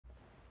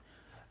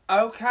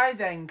Okay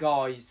then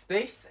guys,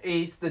 this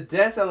is the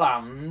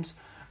Dezerland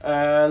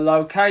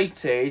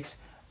located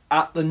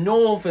at the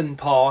northern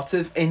part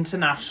of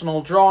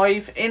International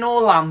Drive in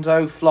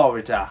Orlando,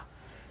 Florida.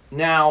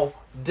 Now,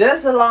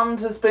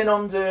 Dezerland has been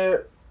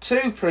under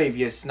two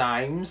previous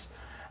names,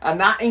 and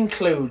that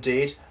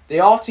included the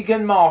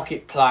Artigan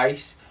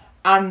Marketplace,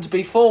 and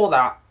before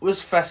that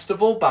was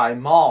Festival Bay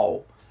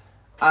Mall.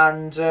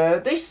 And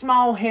this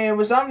mall here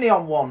was only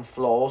on one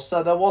floor,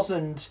 so there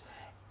wasn't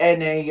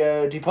any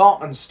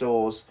department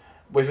stores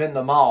within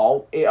the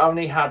mall. It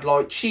only had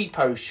like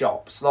cheapo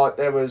shops. Like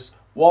there was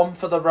one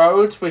for the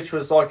road, which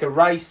was like a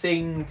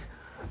racing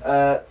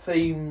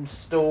themed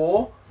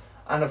store,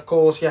 and of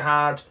course you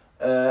had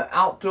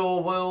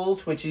Outdoor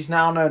World, which is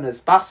now known as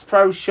Bass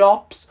Pro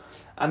Shops,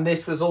 and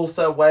this was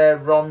also where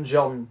Ron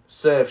John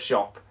Surf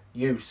Shop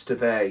used to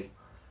be,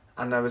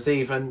 and there was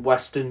even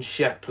Western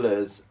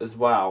Sheplers as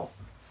well.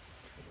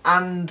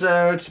 And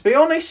to be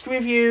honest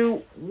with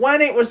you,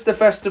 when it was the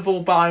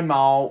Festival Bay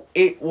Mall,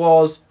 it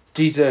was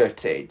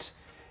deserted.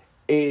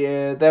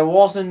 There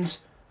wasn't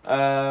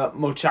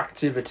much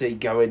activity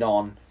going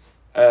on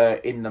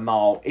in the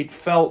mall. It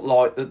felt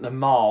like that the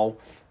mall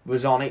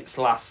was on its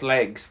last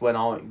legs when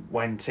I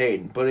went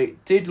in. But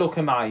it did look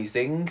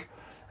amazing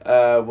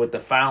with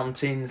the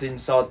fountains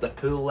inside the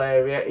pool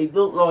area. It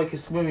looked like a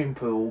swimming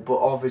pool, but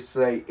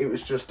obviously it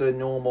was just a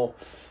normal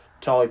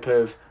type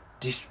of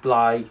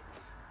display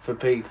for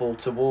people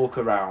to walk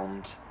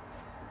around.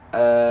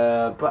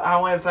 But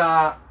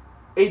however,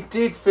 it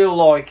did feel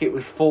like it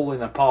was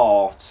falling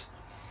apart.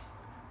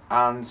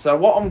 And so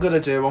what I'm going to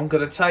do, I'm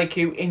going to take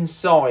you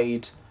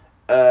inside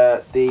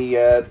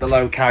the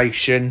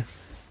location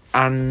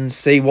and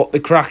see what the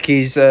crack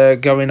is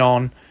going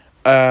on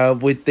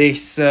with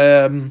this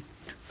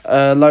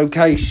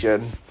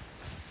location.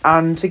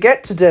 And to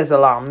get to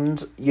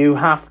Dezerland, you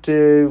have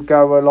to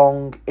go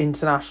along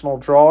International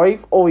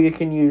Drive, or you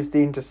can use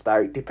the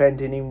interstate,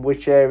 depending in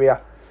which area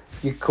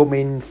you come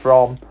in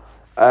from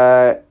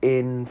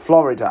in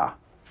Florida.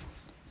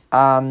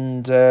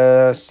 And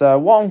so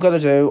what I'm going to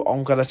do,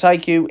 I'm going to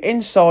take you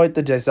inside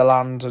the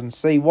Dezerland and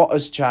see what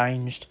has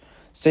changed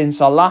since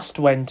I last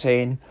went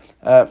in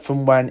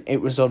from when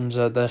it was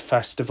under the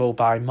Festival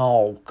Bay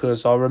Mall,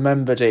 because I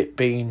remembered it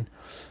being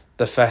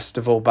the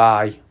Festival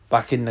Bay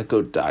back in the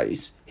good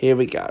days. Here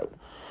we go.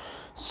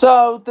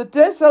 So, the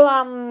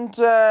Dezerland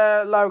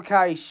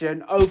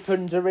location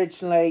opened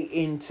originally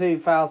in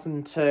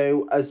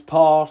 2002 as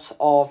part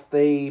of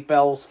the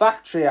Bell's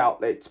Factory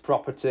Outlets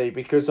property,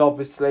 because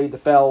obviously the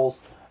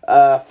Bell's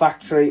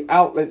Factory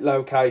Outlet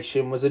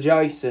location was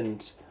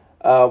adjacent,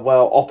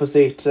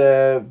 opposite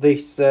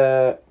this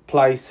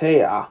place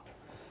here.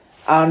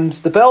 And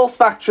the Bell's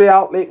Factory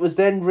Outlet was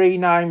then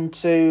renamed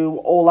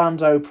to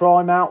Orlando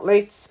Prime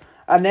Outlets,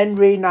 and then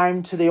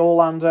renamed to the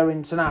Orlando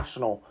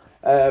International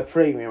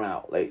Premium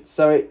Outlet.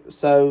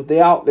 So the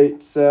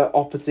outlets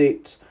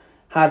opposite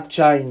had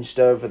changed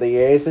over the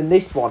years, and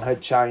this one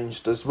had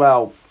changed as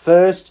well.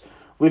 First,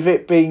 with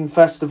it being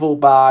Festival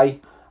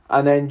Bay,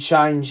 and then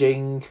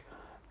changing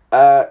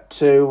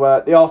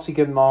to the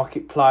Artigan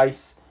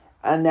Marketplace,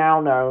 and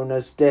now known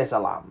as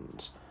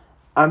Dezerland.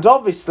 And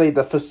obviously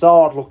the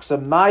facade looks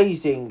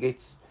amazing.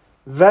 It's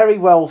very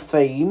well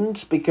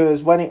themed,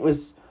 because when it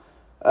was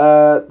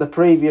the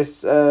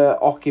previous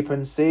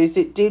occupancies,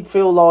 it did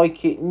feel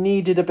like it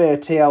needed a bit of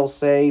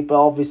TLC, but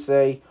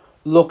obviously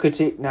look at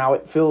it now,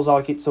 it feels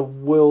like it's a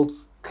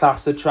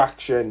world-class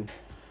attraction.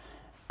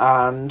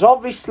 And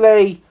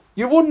obviously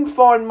you wouldn't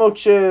find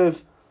much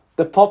of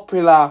the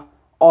popular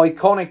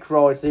iconic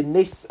rides in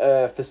this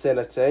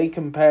facility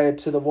compared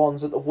to the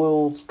ones at the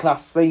world's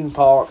class theme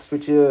parks,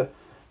 which are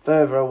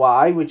further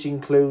away, which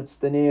includes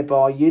the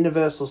nearby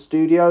Universal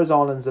Studios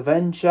Islands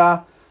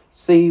Adventure,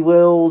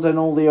 SeaWorld, and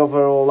all the other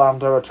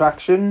Orlando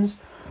attractions.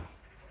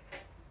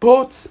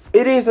 But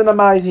it is an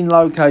amazing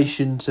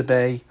location to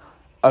be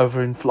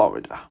over in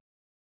Florida.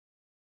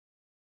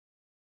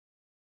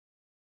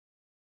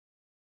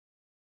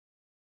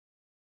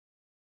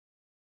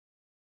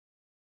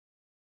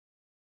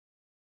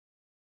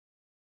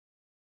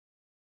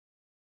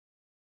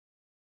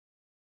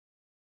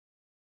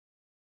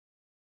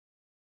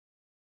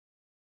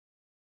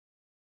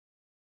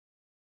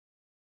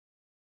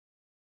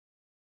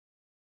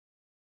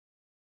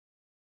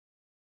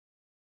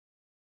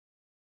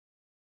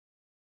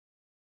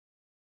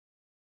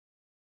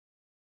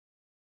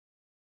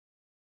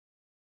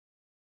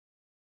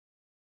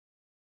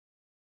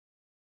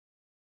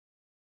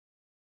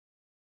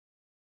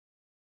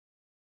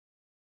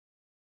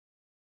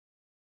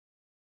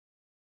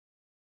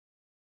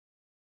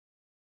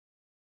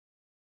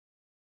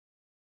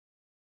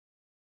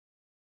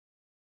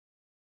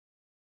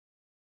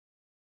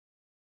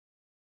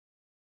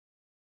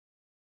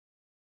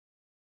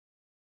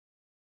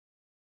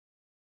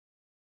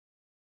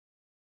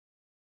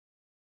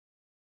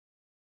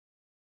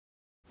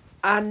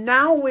 And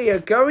now we are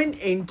going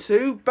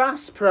into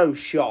Bass Pro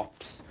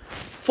Shops,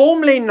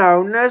 formerly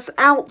known as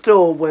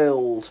Outdoor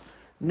World.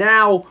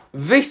 Now,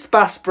 this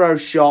Bass Pro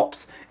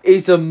Shops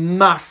is a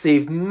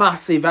massive,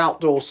 massive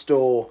outdoor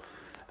store,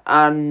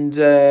 and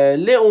a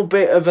little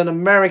bit of an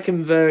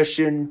American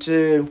version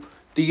to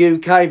the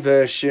UK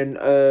version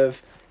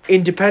of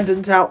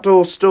independent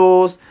outdoor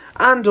stores,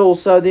 and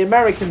also the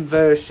American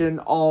version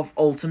of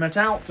Ultimate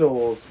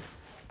Outdoors.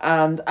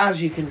 And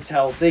as you can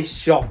tell, this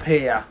shop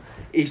here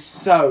is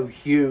so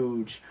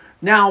huge.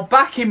 Now,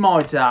 back in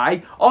my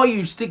day, I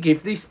used to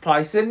give this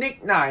place a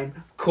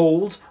nickname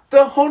called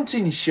the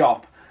Hunting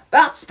Shop.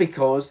 That's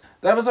because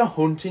there's a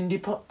hunting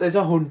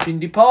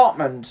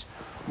department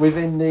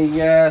within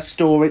the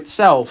store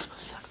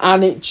itself,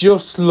 and it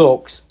just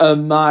looks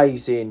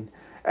amazing.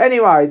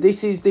 Anyway,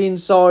 this is the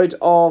inside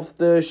of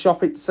the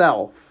shop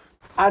itself.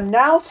 And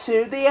now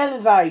to the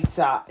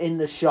elevator in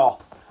the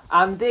shop.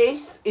 And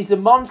this is the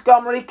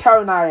Montgomery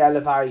Kone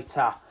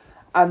elevator.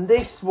 And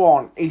this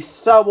one is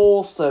so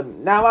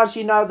awesome. Now, as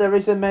you know, there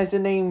is a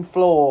mezzanine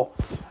floor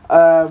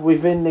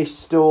within this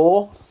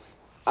store.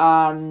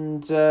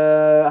 And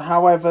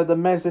however, the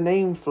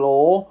mezzanine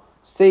floor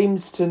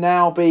seems to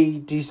now be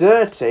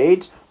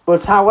deserted.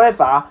 But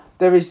however,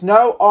 there is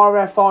no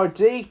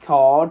RFID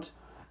card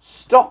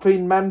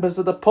stopping members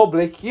of the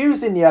public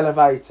using the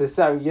elevator.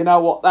 So you know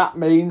what that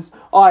means.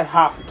 I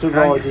have to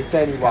ride it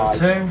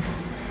anyway.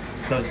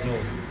 Close the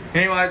doors.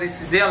 Anyway,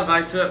 this is the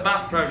elevator at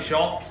Bass Pro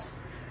Shops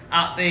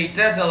at the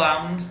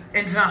Dezerland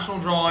International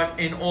Drive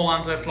in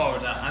Orlando,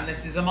 Florida. And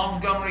this is a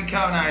Montgomery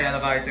Kone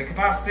elevator.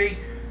 Capacity,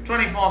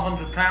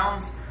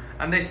 £2,500.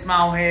 And this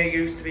mall here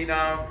used to be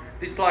known,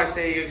 this place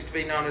here used to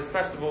be known as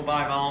Festival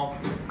Bay Mall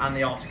and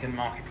the Arctic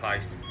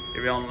Marketplace.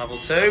 Here we're on level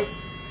 2.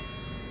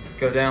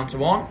 Go down to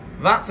 1.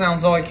 That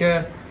sounds like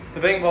the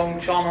Bing Bong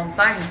Chon on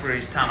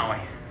Sainsbury's tannoy.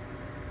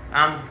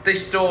 And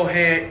this store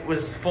here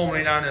was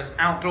formerly known as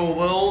Outdoor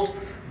World,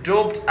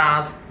 dubbed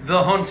as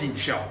the Hunting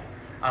Shop.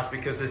 That's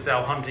because they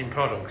sell hunting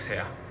products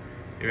here.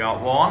 Here we are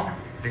at 1.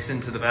 Listen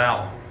to the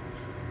bell.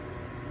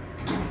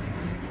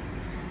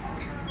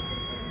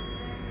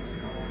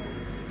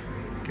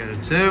 Go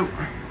to 2.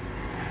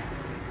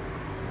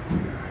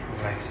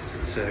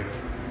 Exit to 2.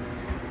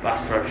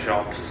 Bass Pro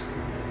Shops.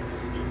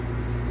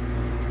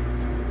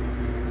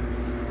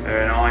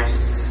 Very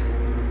nice.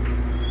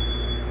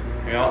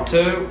 Here we are at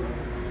 2.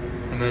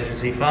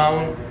 Emergency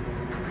phone.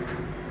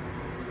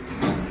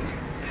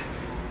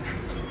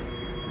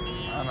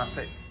 And that's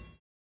it.